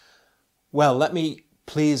Well, let me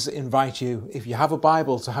please invite you, if you have a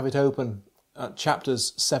Bible, to have it open at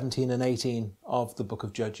chapters 17 and 18 of the book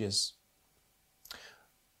of Judges.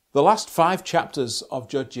 The last 5 chapters of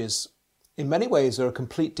Judges, in many ways, are a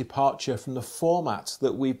complete departure from the format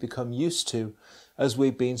that we've become used to as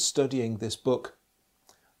we've been studying this book.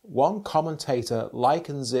 One commentator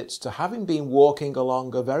likens it to having been walking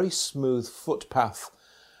along a very smooth footpath,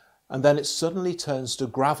 and then it suddenly turns to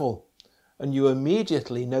gravel, and you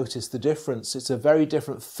immediately notice the difference. It's a very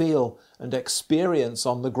different feel and experience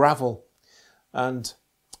on the gravel. And,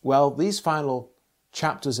 well, these final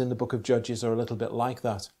chapters in the book of Judges are a little bit like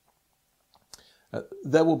that.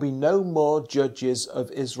 There will be no more judges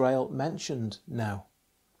of Israel mentioned now.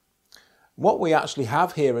 What we actually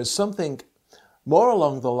have here is something more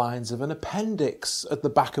along the lines of an appendix at the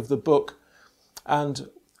back of the book. And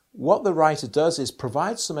what the writer does is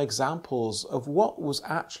provide some examples of what was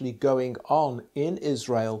actually going on in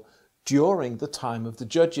Israel during the time of the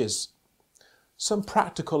Judges. Some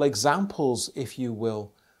practical examples, if you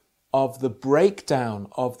will, of the breakdown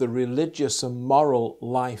of the religious and moral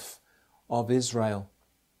life of Israel.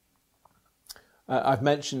 I've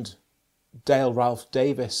mentioned Dale Ralph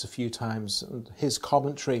Davis a few times and his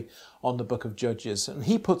commentary on the book of Judges, and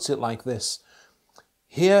he puts it like this: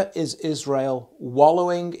 here is Israel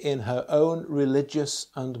wallowing in her own religious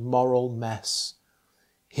and moral mess.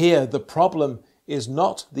 Here the problem is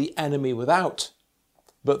not the enemy without,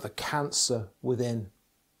 but the cancer within.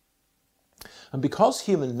 And because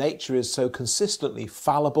human nature is so consistently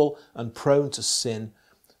fallible and prone to sin,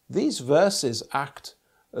 these verses act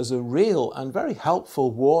as a real and very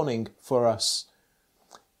helpful warning for us.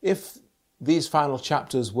 If these final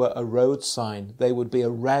chapters were a road sign, they would be a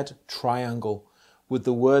red triangle with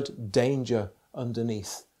the word danger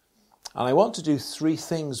underneath. And I want to do 3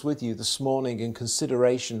 things with you this morning in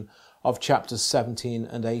consideration of chapters 17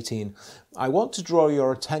 and 18. I want to draw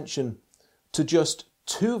your attention to just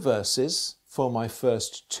 2 verses for my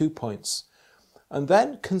first 2 points, and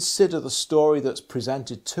then consider the story that's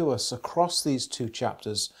presented to us across these 2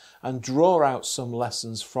 chapters and draw out some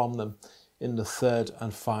lessons from them in the 3rd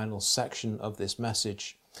and final section of this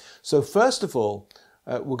message. So first of all,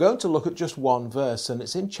 we're going to look at just one verse, and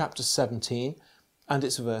it's in chapter 17, and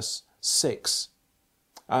it's verse 6.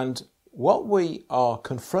 And what we are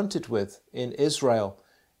confronted with in Israel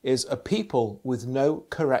is a people with no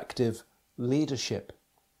corrective leadership.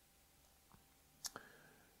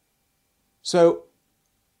 So,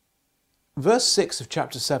 verse 6 of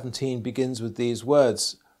chapter 17 begins with these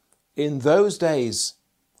words: in those days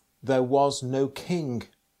there was no king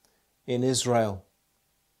in Israel.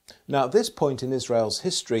 Now, at this point in Israel's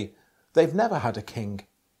history, they've never had a king.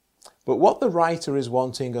 But what the writer is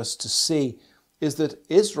wanting us to see is that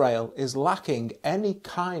Israel is lacking any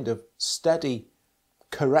kind of steady,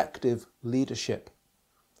 corrective leadership.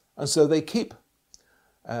 And so they keep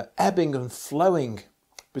ebbing and flowing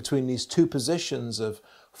between these 2 positions of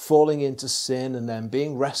falling into sin and then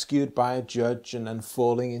being rescued by a judge, and then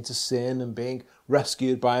falling into sin and being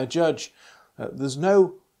rescued by a judge. There's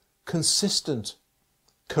no consistent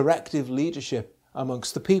corrective leadership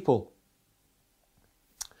amongst the people.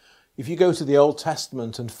 If you go to the Old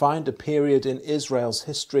Testament and find a period in Israel's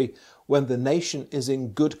history when the nation is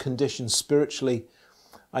in good condition spiritually,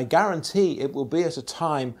 I guarantee it will be at a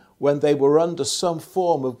time when they were under some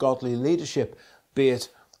form of godly leadership, be it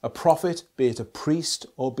a prophet, be it a priest,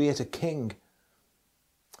 or be it a king.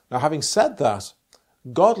 Now, having said that,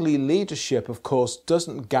 godly leadership, of course,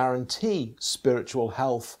 doesn't guarantee spiritual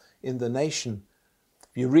health in the nation.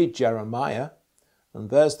 You read Jeremiah, and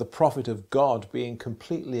there's the prophet of God being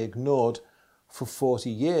completely ignored for 40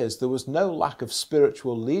 years. There was no lack of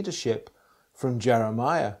spiritual leadership from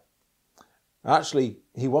Jeremiah. Actually,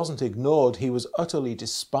 he wasn't ignored, he was utterly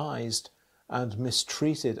despised and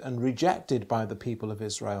mistreated and rejected by the people of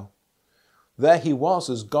Israel. There he was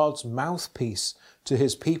as God's mouthpiece to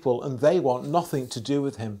his people, and they want nothing to do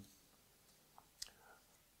with him.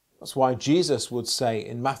 That's why Jesus would say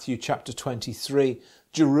in Matthew chapter 23,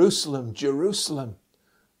 Jerusalem, Jerusalem,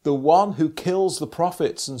 the one who kills the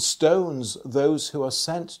prophets and stones those who are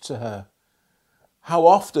sent to her. How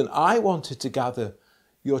often I wanted to gather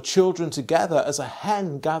your children together as a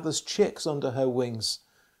hen gathers chicks under her wings,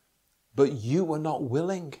 but you were not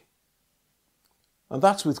willing. And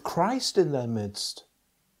that's with Christ in their midst.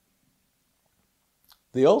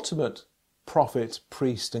 The ultimate prophet,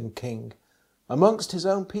 priest and king amongst his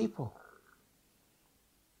own people.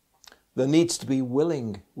 There needs to be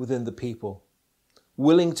willing within the people,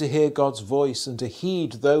 willing to hear God's voice and to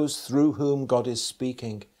heed those through whom God is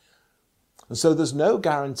speaking. And so there's no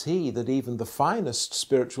guarantee that even the finest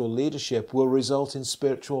spiritual leadership will result in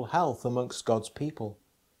spiritual health amongst God's people.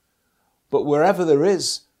 But wherever there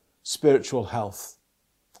is spiritual health,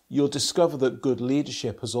 you'll discover that good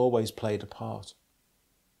leadership has always played a part.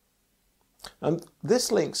 And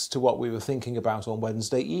this links to what we were thinking about on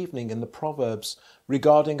Wednesday evening in the Proverbs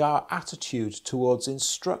regarding our attitude towards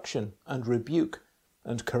instruction and rebuke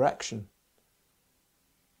and correction.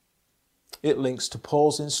 It links to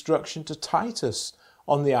Paul's instruction to Titus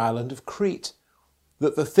on the island of Crete,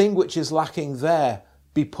 that the thing which is lacking there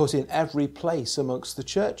be put in every place amongst the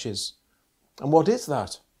churches. And what is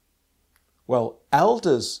that? Well,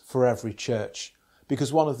 elders for every church,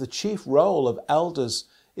 because one of the chief role of elders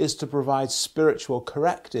is to provide spiritual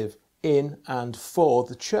corrective in and for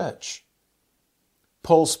the church.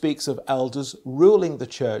 Paul speaks of elders ruling the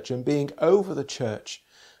church and being over the church.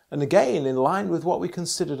 And again, in line with what we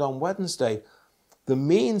considered on Wednesday, the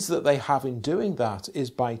means that they have in doing that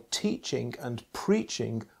is by teaching and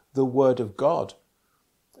preaching the Word of God.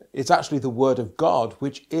 It's actually the Word of God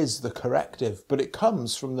which is the corrective, but it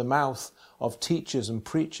comes from the mouth of teachers and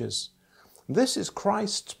preachers. This is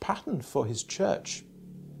Christ's pattern for his church.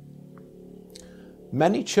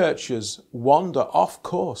 Many churches wander off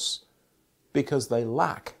course because they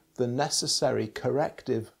lack the necessary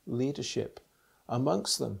corrective leadership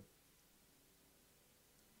amongst them.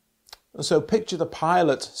 And so picture the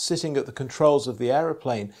pilot sitting at the controls of the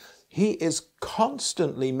aeroplane. He is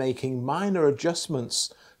constantly making minor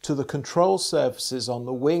adjustments to the control surfaces on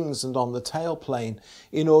the wings and on the tailplane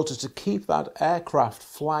in order to keep that aircraft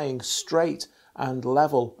flying straight and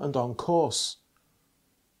level and on course.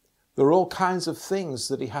 There are all kinds of things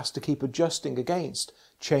that he has to keep adjusting against.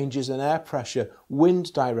 Changes in air pressure,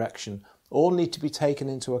 wind direction, all need to be taken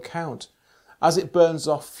into account. As it burns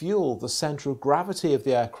off fuel, the centre of gravity of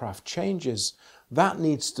the aircraft changes. That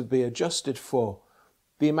needs to be adjusted for.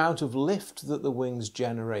 The amount of lift that the wings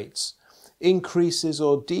generates increases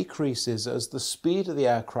or decreases as the speed of the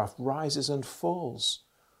aircraft rises and falls.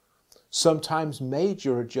 Sometimes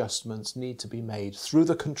major adjustments need to be made through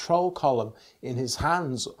the control column in his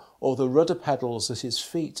hands or the rudder pedals at his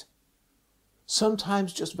feet.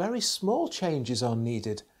 Sometimes just very small changes are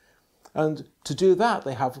needed. And to do that,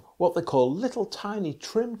 they have what they call little tiny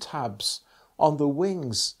trim tabs on the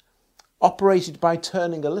wings, operated by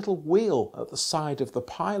turning a little wheel at the side of the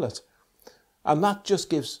pilot. And that just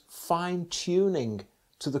gives fine tuning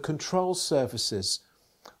to the control surfaces,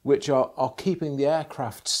 which are keeping the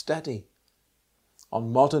aircraft steady.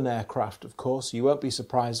 On modern aircraft, of course, you won't be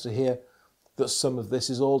surprised to hear that some of this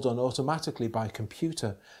is all done automatically by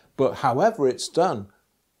computer. But however it's done,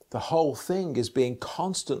 the whole thing is being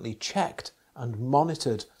constantly checked and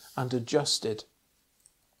monitored and adjusted.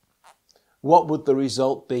 What would the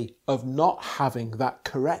result be of not having that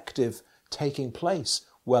corrective taking place?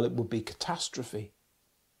 Well, it would be catastrophe.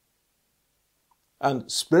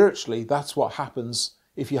 And spiritually, that's what happens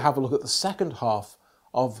if you have a look at the second half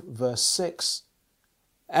of verse 6.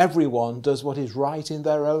 Everyone does what is right in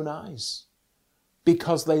their own eyes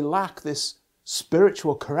because they lack this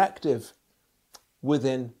spiritual corrective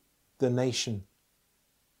within the nation.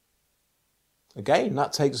 Again,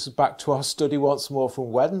 that takes us back to our study once more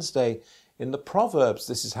from Wednesday in the Proverbs.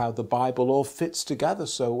 This is how the Bible all fits together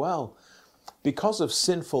so well. Because of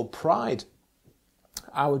sinful pride,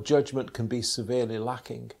 our judgment can be severely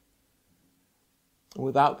lacking.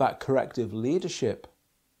 Without that corrective leadership,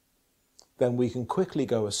 then we can quickly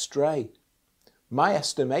go astray. My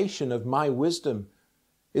estimation of my wisdom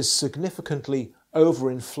is significantly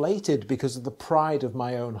overinflated because of the pride of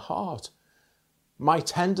my own heart. My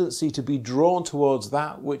tendency to be drawn towards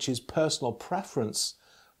that which is personal preference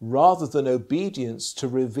rather than obedience to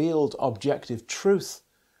revealed objective truth,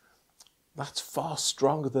 that's far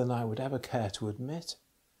stronger than I would ever care to admit.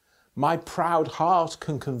 My proud heart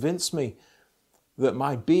can convince me that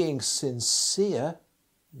my being sincere,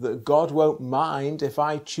 that God won't mind if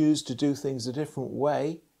I choose to do things a different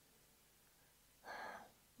way.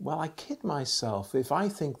 Well, I kid myself if I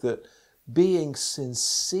think that being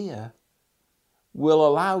sincere will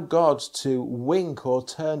allow God to wink or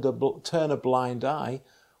turn a blind eye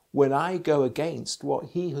when I go against what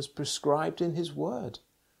he has prescribed in his word.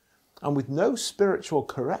 And with no spiritual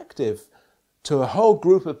corrective to a whole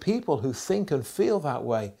group of people who think and feel that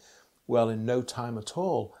way, well, in no time at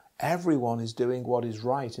all, everyone is doing what is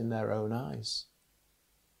right in their own eyes.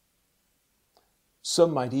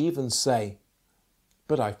 Some might even say,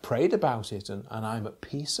 but I've prayed about it and I'm at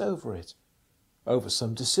peace over it, over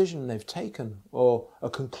some decision they've taken or a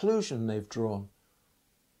conclusion they've drawn.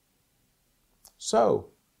 So,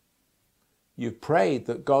 you've prayed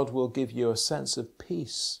that God will give you a sense of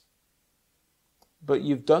peace. but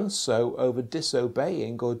you've done so over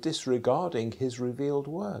disobeying or disregarding his revealed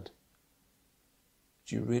word.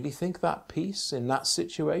 Do you really think that peace in that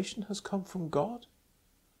situation has come from God?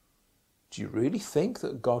 Do you really think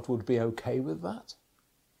that God would be okay with that?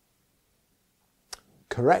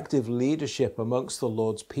 Corrective leadership amongst the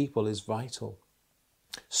Lord's people is vital.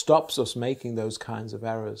 Stops us making those kinds of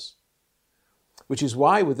errors. Which is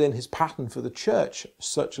why within his pattern for the church,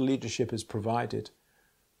 such leadership is provided.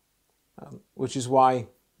 Which is why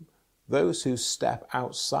those who step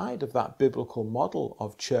outside of that biblical model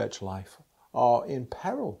of church life are in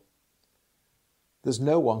peril. There's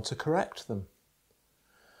no one to correct them.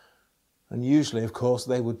 And usually, of course,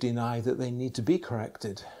 they would deny that they need to be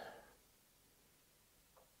corrected.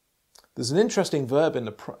 There's an interesting verse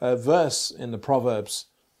in the Proverbs,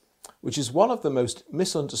 which is one of the most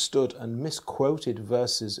misunderstood and misquoted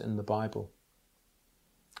verses in the Bible.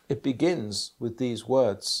 It begins with these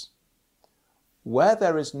words, "Where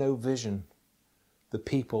there is no vision, the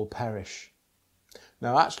people perish."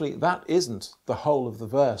 Now actually that isn't the whole of the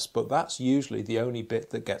verse, but that's usually the only bit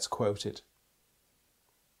that gets quoted.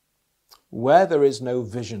 Where there is no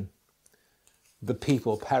vision, the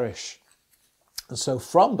people perish. And so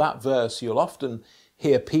from that verse, you'll often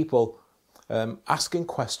hear people asking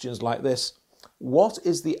questions like this. What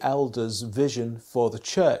is the elders' vision for the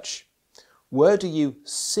church? Where do you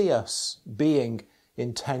see us being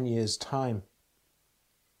in 10 years' time?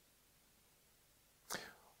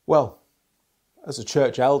 Well, as a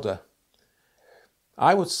church elder,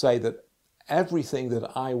 I would say that everything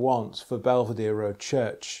that I want for Belvedere Road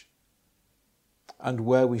Church and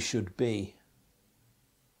where we should be,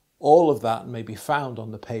 all of that may be found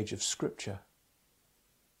on the page of Scripture.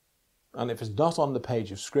 And if it's not on the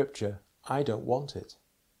page of Scripture, I don't want it.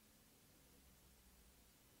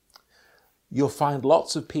 You'll find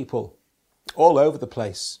lots of people all over the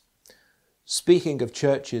place speaking of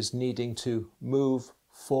churches needing to move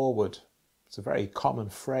forward. It's a very common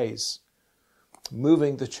phrase.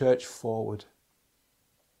 Moving the church forward.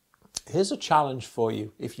 Here's a challenge for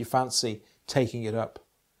you if you fancy taking it up.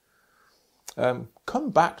 Come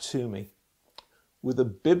back to me with a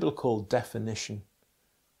biblical definition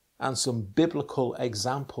and some biblical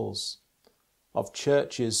examples of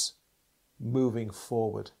churches moving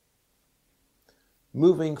forward.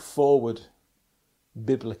 Moving forward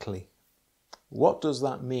biblically. What does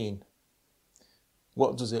that mean?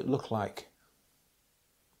 What does it look like?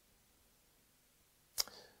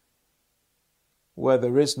 Where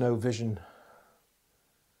there is no vision,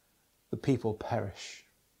 the people perish.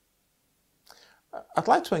 I'd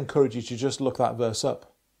like to encourage you to just look that verse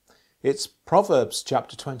up. It's Proverbs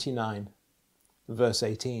chapter 29, verse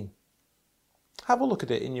 18. Have a look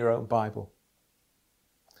at it in your own Bible.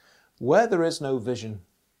 Where there is no vision,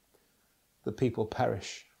 the people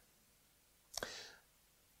perish.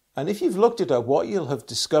 And if you've looked it up, what you'll have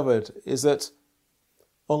discovered is that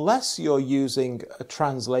unless you're using a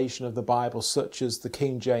translation of the Bible such as the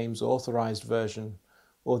King James Authorized Version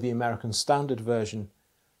or the American Standard Version,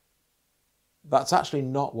 that's actually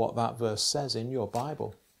not what that verse says in your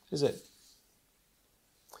Bible, is it?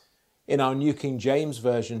 In our New King James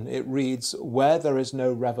Version, it reads, "Where there is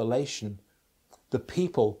no revelation, the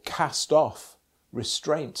people cast off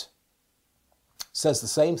restraint." It says the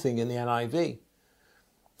same thing in the NIV.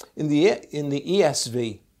 In the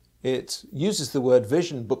ESV, it uses the word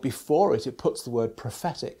vision, but before it puts the word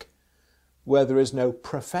prophetic. Where there is no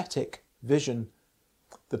prophetic vision,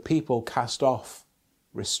 the people cast off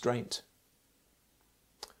restraint.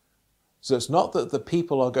 So it's not that the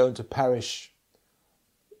people are going to perish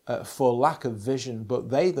for lack of vision, but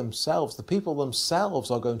the people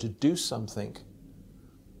themselves are going to do something.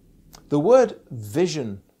 The word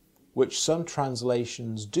vision, which some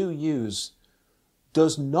translations do use,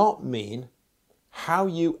 does not mean how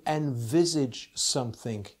you envisage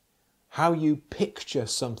something, how you picture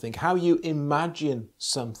something, how you imagine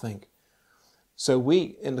something. So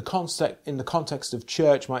we, in the context of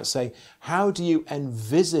church, might say, how do you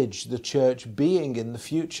envisage the church being in the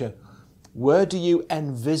future? Where do you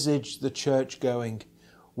envisage the church going?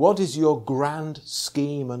 What is your grand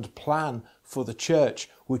scheme and plan for the church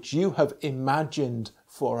which you have imagined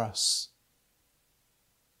for us?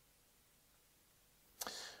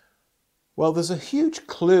 Well, there's a huge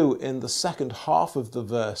clue in the second half of the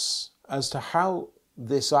verse as to how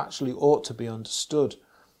this actually ought to be understood.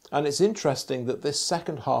 And it's interesting that this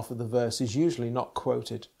second half of the verse is usually not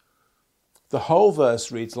quoted. The whole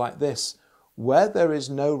verse reads like this: "Where there is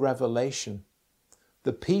no revelation,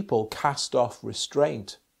 the people cast off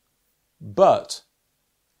restraint, but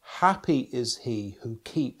happy is he who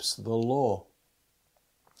keeps the law."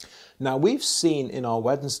 Now, we've seen in our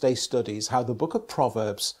Wednesday studies how the book of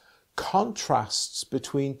Proverbs contrasts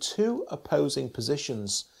between two opposing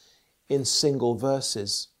positions in single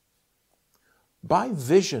verses. By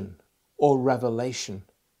vision or revelation,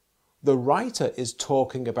 the writer is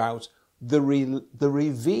talking about the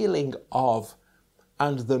revealing of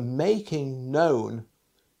and the making known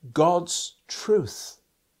God's truth.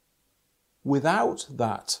 Without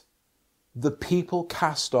that, the people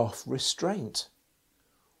cast off restraint.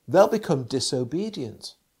 They'll become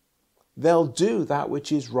disobedient. They'll do that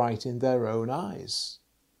which is right in their own eyes.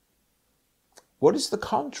 What is the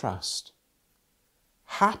contrast?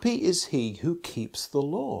 Happy is he who keeps the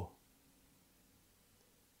law.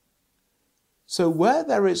 So where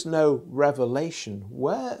there is no revelation,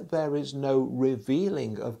 where there is no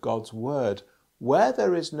revealing of God's word, where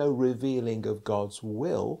there is no revealing of God's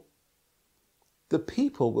will, the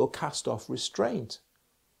people will cast off restraint.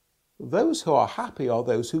 Those who are happy are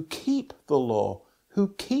those who keep the law,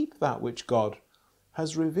 who keep that which God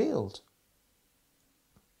has revealed.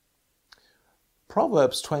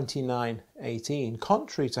 Proverbs 29:18,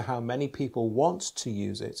 contrary to how many people want to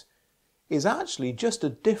use it, is actually just a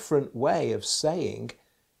different way of saying,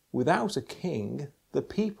 without a king, the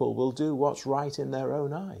people will do what's right in their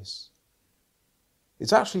own eyes.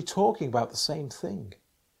 It's actually talking about the same thing.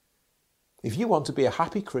 If you want to be a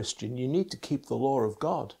happy Christian, you need to keep the law of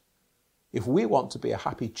God. If we want to be a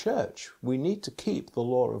happy church, we need to keep the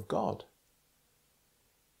law of God.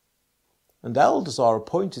 And elders are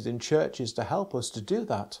appointed in churches to help us to do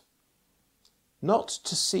that. Not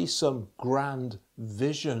to see some grand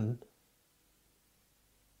vision,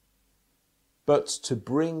 but to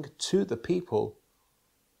bring to the people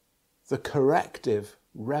the corrective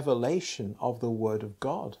revelation of the Word of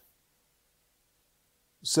God,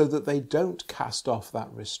 so that they don't cast off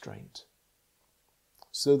that restraint,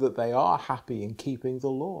 so that they are happy in keeping the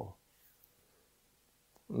law.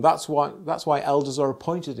 And that's why elders are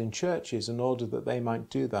appointed in churches, in order that they might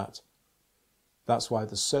do that. That's why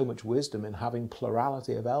there's so much wisdom in having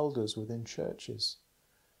plurality of elders within churches.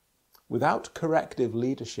 Without corrective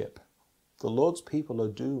leadership, the Lord's people are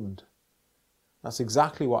doomed. That's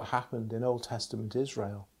exactly what happened in Old Testament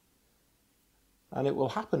Israel. And it will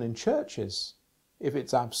happen in churches if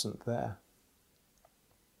it's absent there.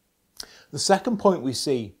 The second point we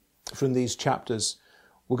see from these chapters,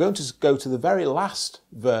 we're going to go to the very last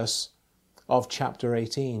verse of chapter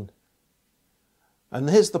 18. And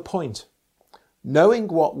here's the point. Knowing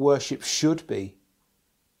what worship should be,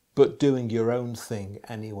 but doing your own thing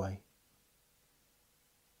anyway.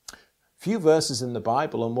 Few verses in the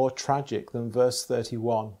Bible are more tragic than verse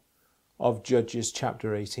 31 of Judges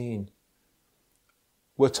chapter 18.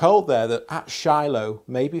 We're told there that at Shiloh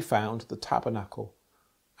may be found the tabernacle,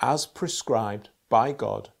 as prescribed by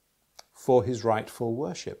God for his rightful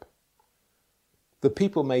worship. The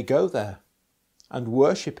people may go there and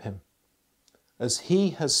worship him as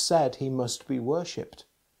he has said he must be worshipped.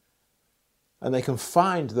 And they can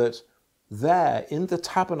find that there in the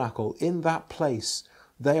tabernacle, in that place,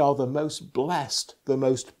 they are the most blessed, the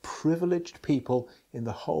most privileged people in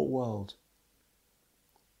the whole world.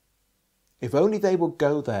 If only they would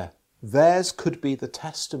go there, theirs could be the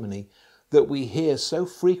testimony that we hear so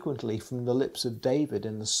frequently from the lips of David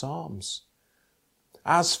in the Psalms.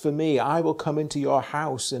 As for me, I will come into your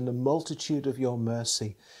house in the multitude of your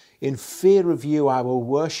mercy. In fear of you, I will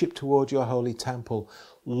worship toward your holy temple.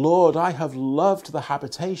 Lord, I have loved the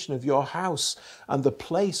habitation of your house and the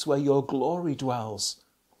place where your glory dwells.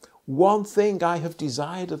 One thing I have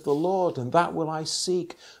desired of the Lord, and that will I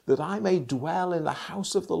seek, that I may dwell in the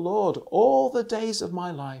house of the Lord all the days of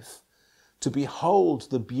my life, to behold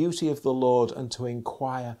the beauty of the Lord and to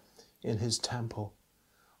inquire in his temple.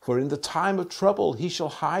 For in the time of trouble he shall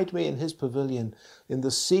hide me in his pavilion. In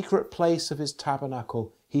the secret place of his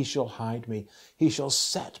tabernacle he shall hide me. He shall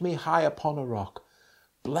set me high upon a rock.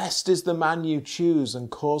 Blessed is the man you choose and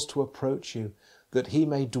cause to approach you, that he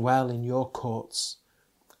may dwell in your courts.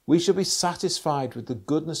 We shall be satisfied with the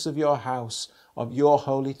goodness of your house, of your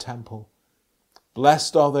holy temple.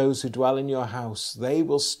 Blessed are those who dwell in your house. They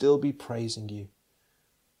will still be praising you.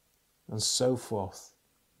 And so forth.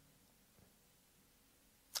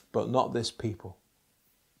 But not this people.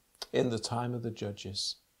 In the time of the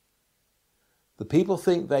judges, the people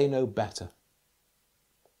think they know better.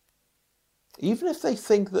 Even if they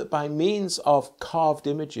think that by means of carved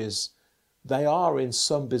images, they are in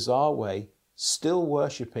some bizarre way still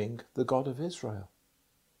worshipping the God of Israel.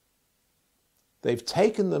 They've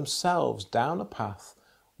taken themselves down a path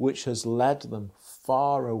which has led them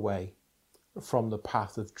far away from the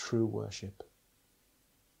path of true worship.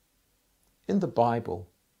 In the Bible,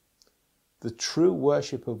 The true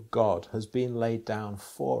worship of God has been laid down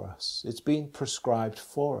for us. It's been prescribed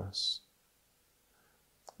for us.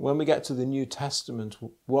 When we get to the New Testament,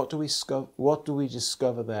 what do we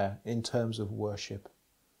discover there in terms of worship?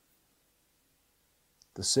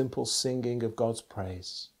 The simple singing of God's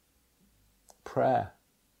praise, prayer,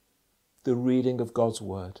 the reading of God's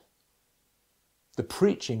word, the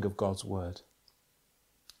preaching of God's word,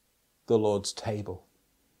 the Lord's table,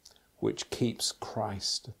 which keeps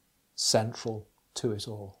Christ central to it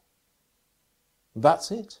all. That's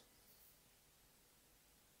it.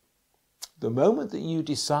 The moment that you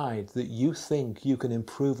decide that you think you can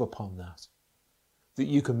improve upon that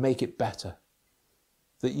you can make it better,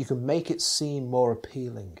 that you can make it seem more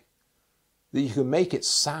appealing, that you can make it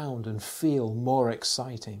sound and feel more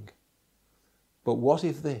exciting. But what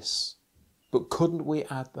if this? But couldn't we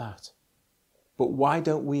add that? But why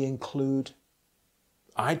don't we include,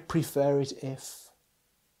 I'd prefer it if?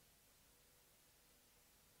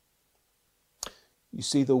 You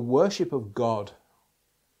see, the worship of God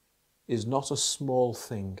is not a small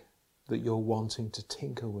thing that you're wanting to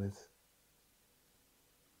tinker with.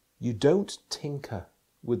 You don't tinker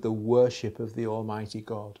with the worship of the Almighty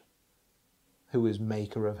God, who is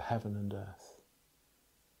maker of heaven and earth.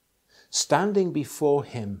 Standing before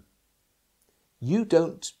him, you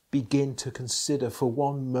don't begin to consider for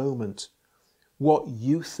one moment what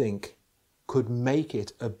you think could make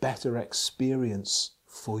it a better experience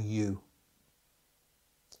for you.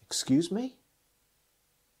 Excuse me?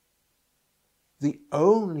 The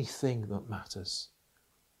only thing that matters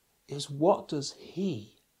is, what does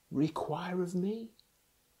he require of me?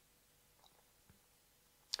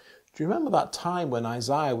 Do you remember that time when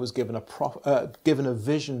Isaiah was given a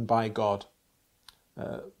vision by God?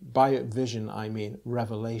 By vision, I mean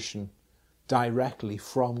revelation, directly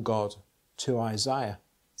from God to Isaiah.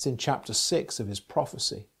 It's in chapter 6 of his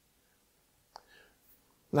prophecy.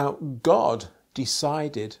 Now, God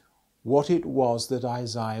decided what it was that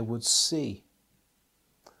Isaiah would see.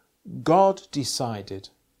 God decided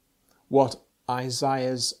what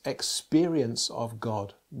Isaiah's experience of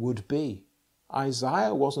God would be.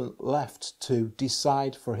 Isaiah wasn't left to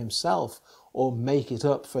decide for himself or make it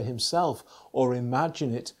up for himself or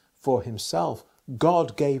imagine it for himself.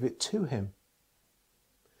 God gave it to him.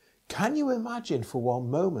 Can you imagine for one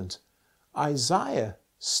moment Isaiah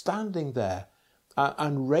standing there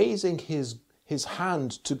and raising his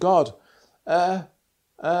hand to God?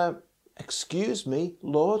 Excuse me,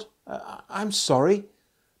 Lord, I'm sorry,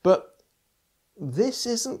 but this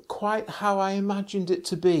isn't quite how I imagined it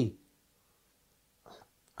to be.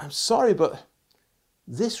 I'm sorry, but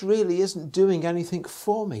this really isn't doing anything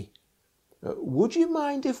for me. Would you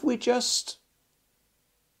mind if we just...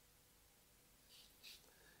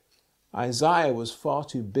 Isaiah was far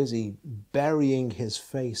too busy burying his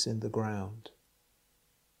face in the ground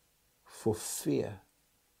for fear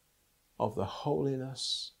of the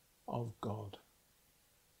holiness of God.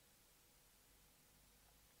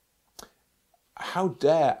 How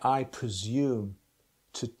dare I presume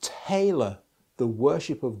to tailor the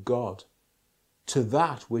worship of God to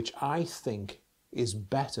that which I think is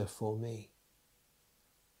better for me?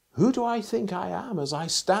 Who do I think I am as I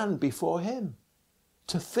stand before him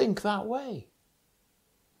to think that way?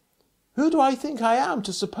 Who do I think I am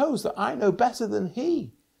to suppose that I know better than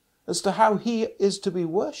he as to how he is to be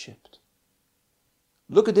worshipped?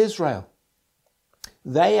 Look at Israel.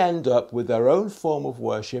 They end up with their own form of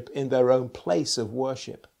worship in their own place of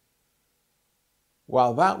worship,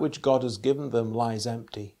 while that which God has given them lies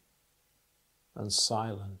empty and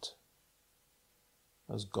silent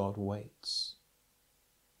as God waits.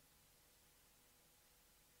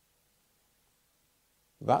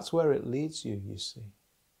 That's where it leads you, you see.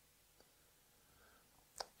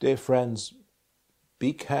 Dear friends,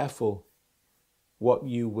 be careful what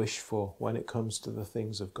you wish for when it comes to the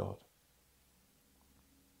things of God.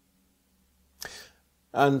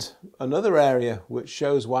 And another area which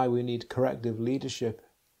shows why we need corrective leadership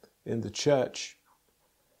in the church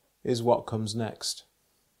is what comes next.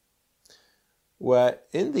 Where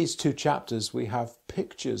in these 2 chapters we have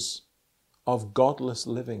pictures of godless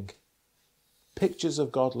living. Pictures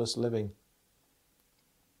of godless living.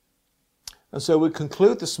 And so we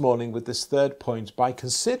conclude this morning with this 3rd point by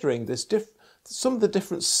considering some of the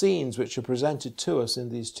different scenes which are presented to us in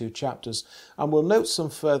these 2 chapters, and we'll note some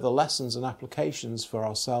further lessons and applications for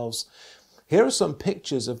ourselves. Here are some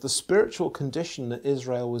pictures of the spiritual condition that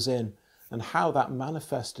Israel was in and how that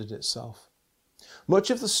manifested itself.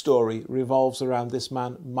 Much of the story revolves around this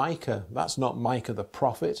man Micah. That's not Micah the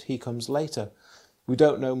prophet, he comes later. We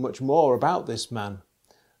don't know much more about this man,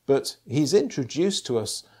 but he's introduced to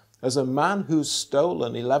us as a man who's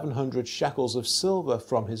stolen 1,100 shekels of silver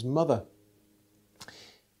from his mother.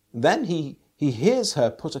 Then he hears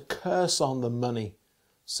her put a curse on the money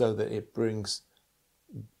so that it brings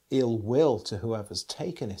ill will to whoever's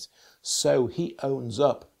taken it. So he owns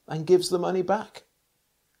up and gives the money back.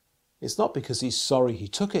 It's not because he's sorry he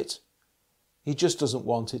took it. He just doesn't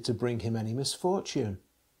want it to bring him any misfortune.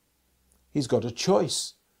 He's got a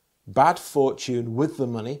choice: bad fortune with the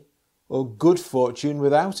money or good fortune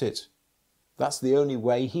without it. That's the only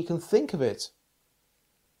way he can think of it.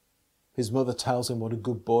 His mother tells him what a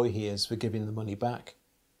good boy he is for giving the money back.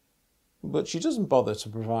 But she doesn't bother to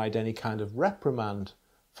provide any kind of reprimand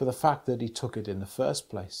for the fact that he took it in the first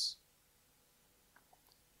place.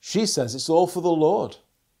 She says it's all for the Lord,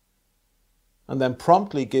 and then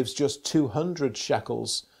promptly gives just 200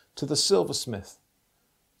 shekels to the silversmith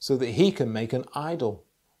so that he can make an idol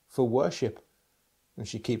for worship, and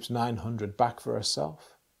she keeps 900 back for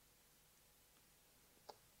herself.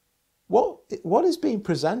 What is being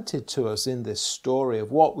presented to us in this story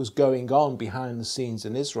of what was going on behind the scenes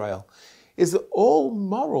in Israel is that all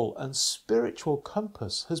moral and spiritual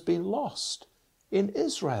compass has been lost in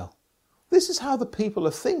Israel. This is how the people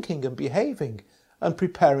are thinking and behaving and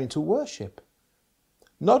preparing to worship.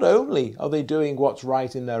 Not only are they doing what's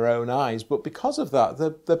right in their own eyes, but because of that,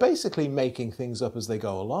 they're basically making things up as they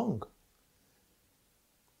go along.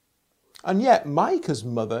 And yet Micah's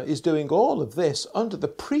mother is doing all of this under the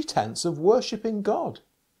pretense of worshipping God.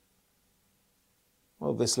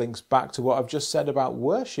 Well, this links back to what I've just said about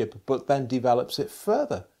worship, but then develops it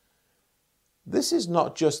further. This is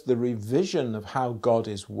not just the revision of how God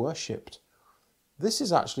is worshipped. This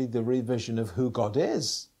is actually the revision of who God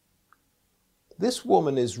is. This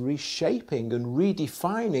woman is reshaping and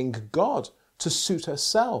redefining God to suit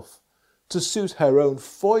herself, to suit her own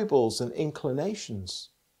foibles and inclinations.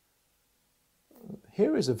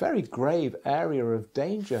 Here is a very grave area of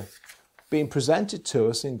danger being presented to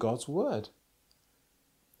us in God's word.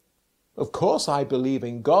 Of course I believe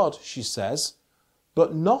in God, she says,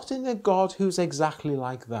 but not in a God who's exactly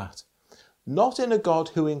like that. Not in a God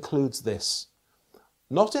who includes this.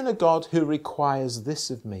 Not in a God who requires this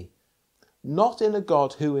of me. Not in a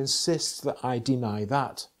God who insists that I deny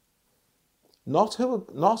that. Not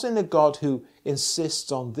in a God who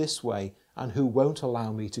insists on this way and who won't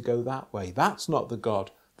allow me to go that way. That's not the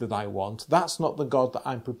God that I want. That's not the God that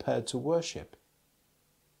I'm prepared to worship.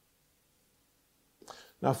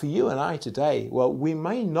 Now for you and I today, well, we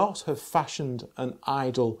may not have fashioned an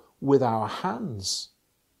idol with our hands,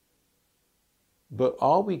 but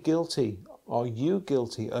are we guilty, are you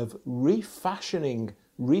guilty of refashioning,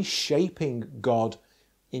 reshaping God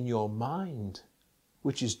in your mind,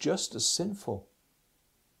 which is just as sinful?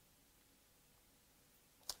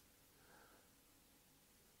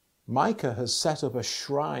 Micah has set up a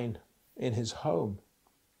shrine in his home.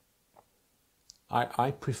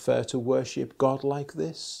 I prefer to worship God like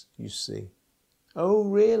this, you see. Oh,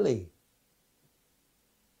 really?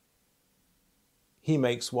 He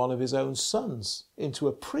makes one of his own sons into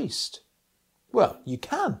a priest. Well, you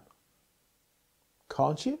can,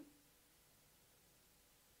 can't you?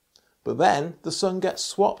 But then the son gets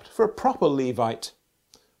swapped for a proper Levite.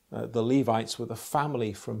 The Levites were the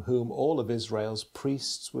family from whom all of Israel's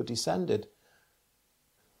priests were descended.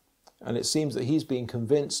 And it seems that he's being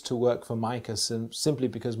convinced to work for Micah simply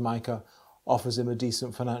because Micah offers him a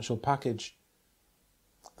decent financial package.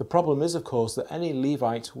 The problem is, of course, that any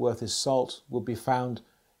Levite worth his salt will be found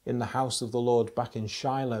in the house of the Lord back in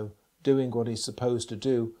Shiloh, doing what he's supposed to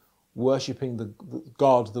do, worshipping the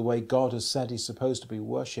God the way God has said he's supposed to be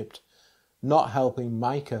worshipped, not helping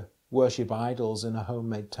Micah worship idols in a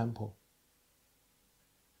homemade temple.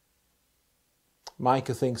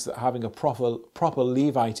 Micah thinks that having a proper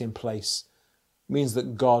Levite in place means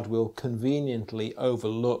that God will conveniently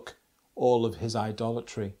overlook all of his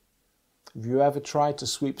idolatry. Have you ever tried to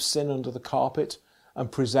sweep sin under the carpet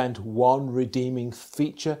and present one redeeming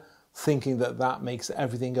feature, thinking that that makes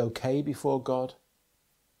everything okay before God?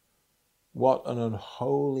 What an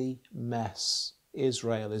unholy mess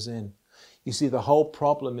Israel is in. You see, the whole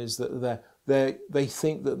problem is that they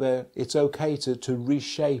think that it's okay to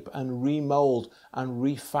reshape and remold and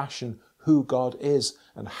refashion who God is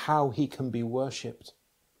and how he can be worshipped.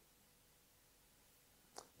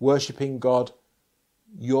 Worshipping God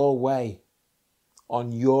your way,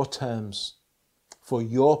 on your terms, for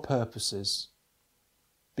your purposes,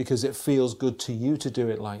 because it feels good to you to do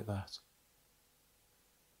it like that.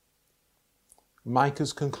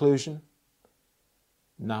 Micah's conclusion: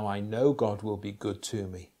 now I know God will be good to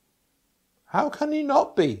me. How can he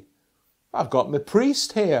not be? I've got my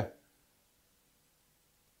priest here.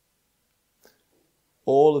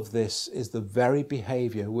 all of this is the very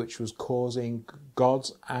behavior which was causing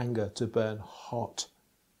God's anger to burn hot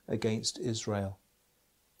against Israel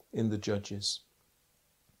in the Judges.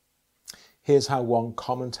 Here's how one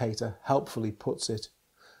commentator helpfully puts it.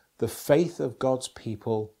 The faith of God's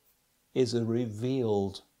people is a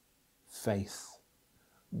revealed faith.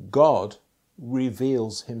 God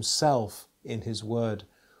reveals himself in his word.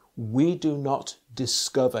 We do not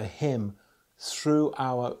discover him through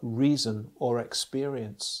our reason or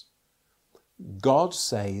experience. God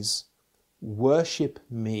says, worship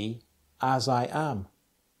me as I am,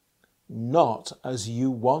 not as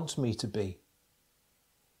you want me to be.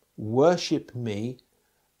 Worship me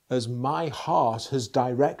as my heart has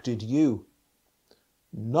directed you,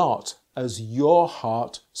 not as your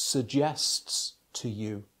heart suggests to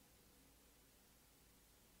you.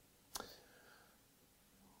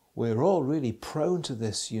 We're all really prone to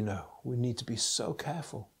this, you know. We need to be so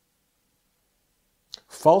careful.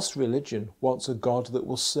 False religion wants a God that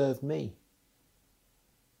will serve me.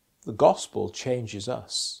 The gospel changes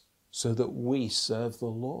us so that we serve the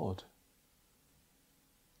Lord.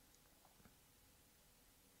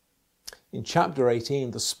 In chapter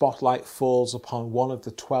 18, the spotlight falls upon one of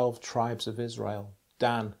the 12 tribes of Israel,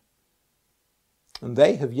 Dan. And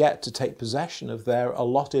they have yet to take possession of their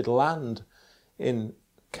allotted land in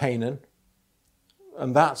Canaan,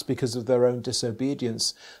 and that's because of their own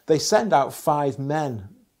disobedience. They send out 5 men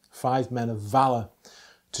of valor,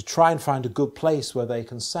 to try and find a good place where they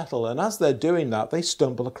can settle. And as they're doing that, they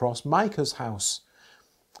stumble across Micah's house.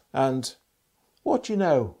 And what do you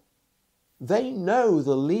know? They know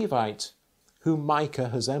the Levite whom Micah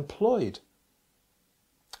has employed.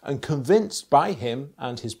 And convinced by him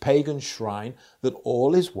and his pagan shrine that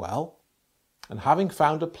all is well, and having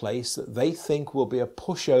found a place that they think will be a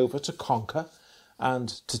pushover to conquer and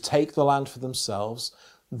to take the land for themselves,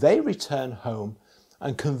 they return home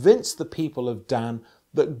and convince the people of Dan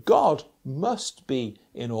that God must be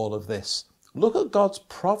in all of this. Look at God's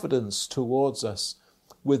providence towards us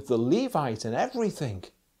with the Levite and everything.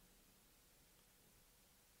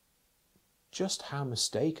 Just how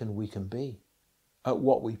mistaken we can be at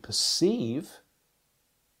what we perceive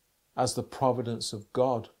as the providence of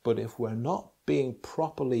God. But if we're not being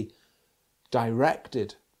properly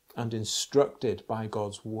directed and instructed by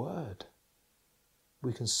God's word,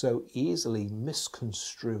 we can so easily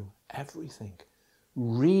misconstrue everything,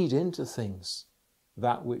 read into things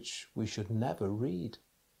that which we should never read.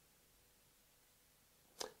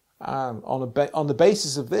 On the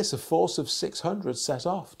basis of this, a force of 600 set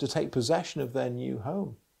off to take possession of their new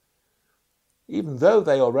home, even though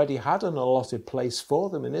they already had an allotted place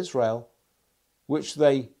for them in Israel, which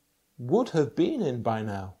they would have been in by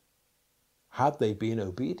now, had they been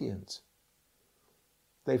obedient.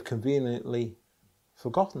 They've conveniently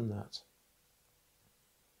forgotten that.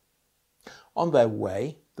 On their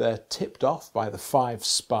way, they're tipped off by the 5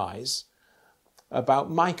 spies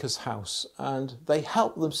about Micah's house, and they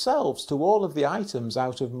help themselves to all of the items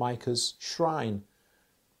out of Micah's shrine.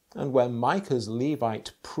 And when Micah's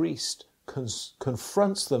Levite priest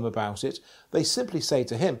confronts them about it, they simply say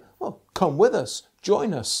to him, well, come with us,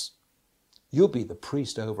 join us. You'll be the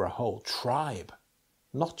priest over a whole tribe,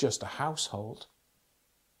 not just a household.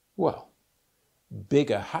 Well,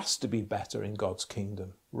 bigger has to be better in God's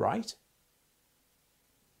kingdom, right?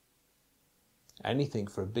 Anything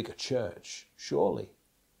for a bigger church, surely.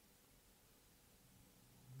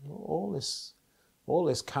 All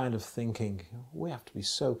this kind of thinking, we have to be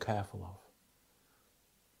so careful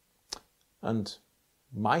of. And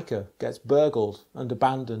Micah gets burgled and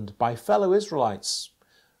abandoned by fellow Israelites,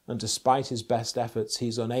 and despite his best efforts,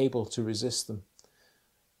 he's unable to resist them.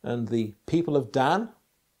 And the people of Dan,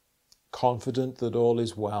 confident that all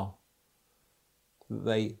is well.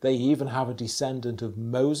 They even have a descendant of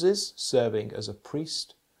Moses serving as a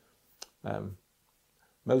priest.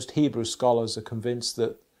 Most Hebrew scholars are convinced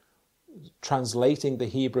that translating the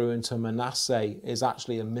Hebrew into Manasseh is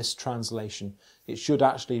actually a mistranslation. It should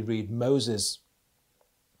actually read Moses.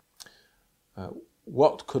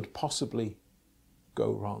 What could possibly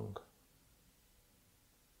go wrong?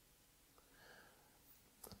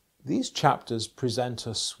 These chapters present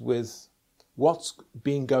us with what's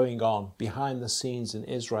been going on behind the scenes in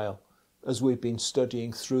Israel as we've been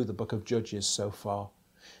studying through the book of Judges so far.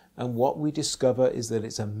 And what we discover is that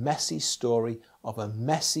it's a messy story of a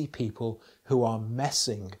messy people who are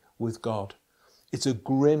messing with God. It's a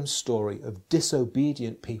grim story of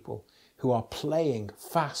disobedient people who are playing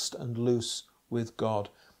fast and loose with God.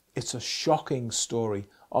 It's a shocking story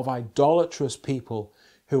of idolatrous people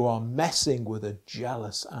who are messing with a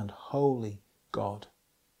jealous and holy God.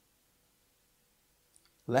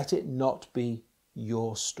 Let it not be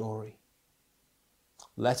your story.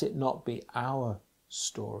 Let it not be our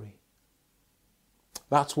story.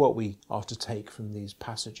 That's what we are to take from these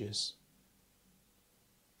passages.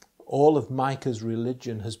 All of Micah's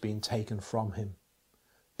religion has been taken from him,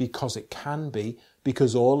 because it can be,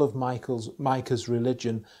 because all of Micah's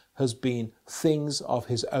religion has been things of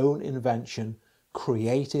his own invention,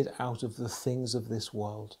 created out of the things of this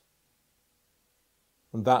world.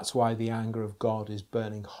 And that's why the anger of God is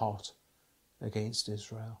burning hot against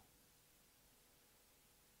Israel.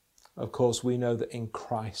 Of course, we know that in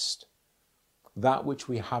Christ, that which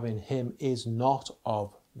we have in him is not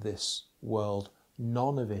of this world.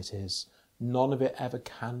 None of it is. None of it ever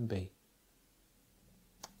can be.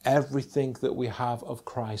 Everything that we have of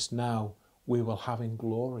Christ now, we will have in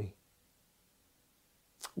glory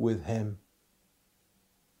with him.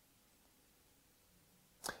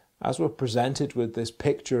 As we're presented with this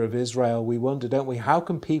picture of Israel, we wonder, don't we, how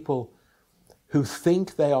can people who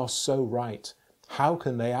think they are so right, how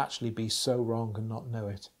can they actually be so wrong and not know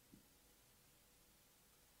it?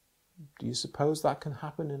 Do you suppose that can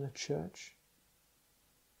happen in a church?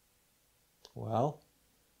 Well,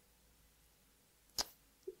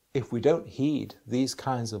 if we don't heed these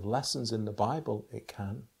kinds of lessons in the Bible, it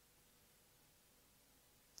can.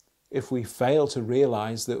 If we fail to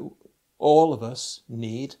realize that all of us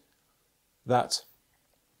need that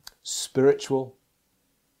spiritual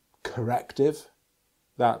corrective,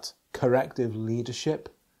 that corrective leadership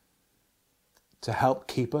to help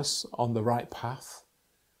keep us on the right path,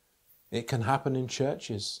 it can happen in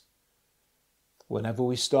churches. Whenever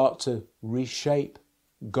we start to reshape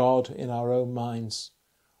God in our own minds,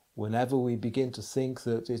 whenever we begin to think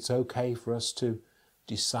that it's okay for us to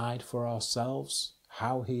decide for ourselves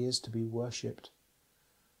how he is to be worshipped,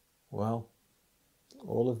 well,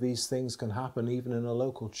 all of these things can happen even in a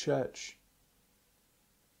local church.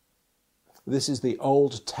 This is the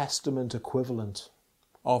Old Testament equivalent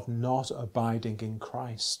of not abiding in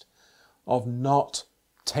Christ, of not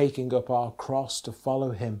taking up our cross to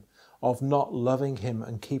follow him, of not loving him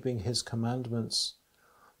and keeping his commandments.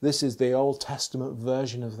 This is the Old Testament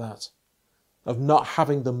version of that, of not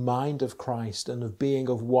having the mind of Christ and of being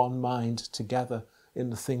of one mind together in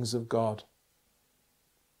the things of God.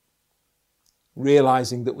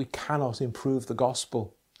 Realizing that we cannot improve the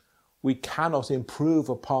gospel. We cannot improve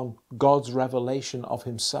upon God's revelation of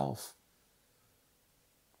himself.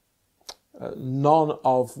 None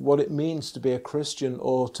of what it means to be a Christian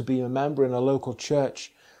or to be a member in a local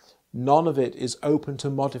church, none of it is open to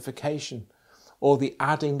modification or the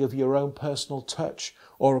adding of your own personal touch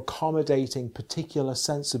or accommodating particular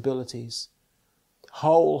sensibilities.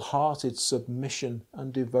 Wholehearted submission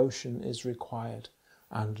and devotion is required,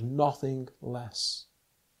 and nothing less.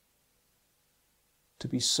 To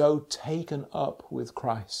be so taken up with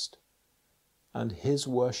Christ and his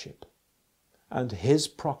worship and his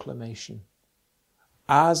proclamation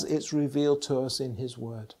as it's revealed to us in his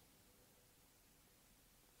word.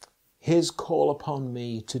 His call upon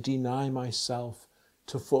me to deny myself,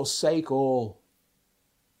 to forsake all,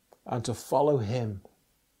 and to follow him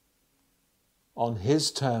on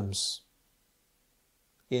his terms,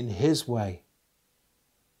 in his way,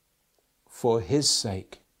 for his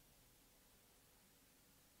sake,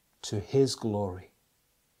 to his glory.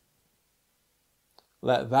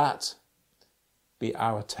 Let that be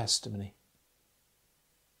our testimony.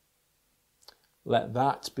 Let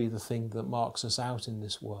that be the thing that marks us out in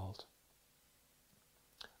this world.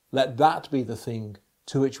 Let that be the thing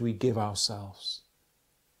to which we give ourselves,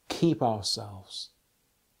 keep ourselves,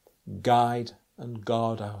 guide and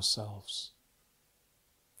guard ourselves,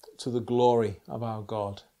 to the glory of our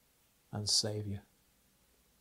God and Saviour.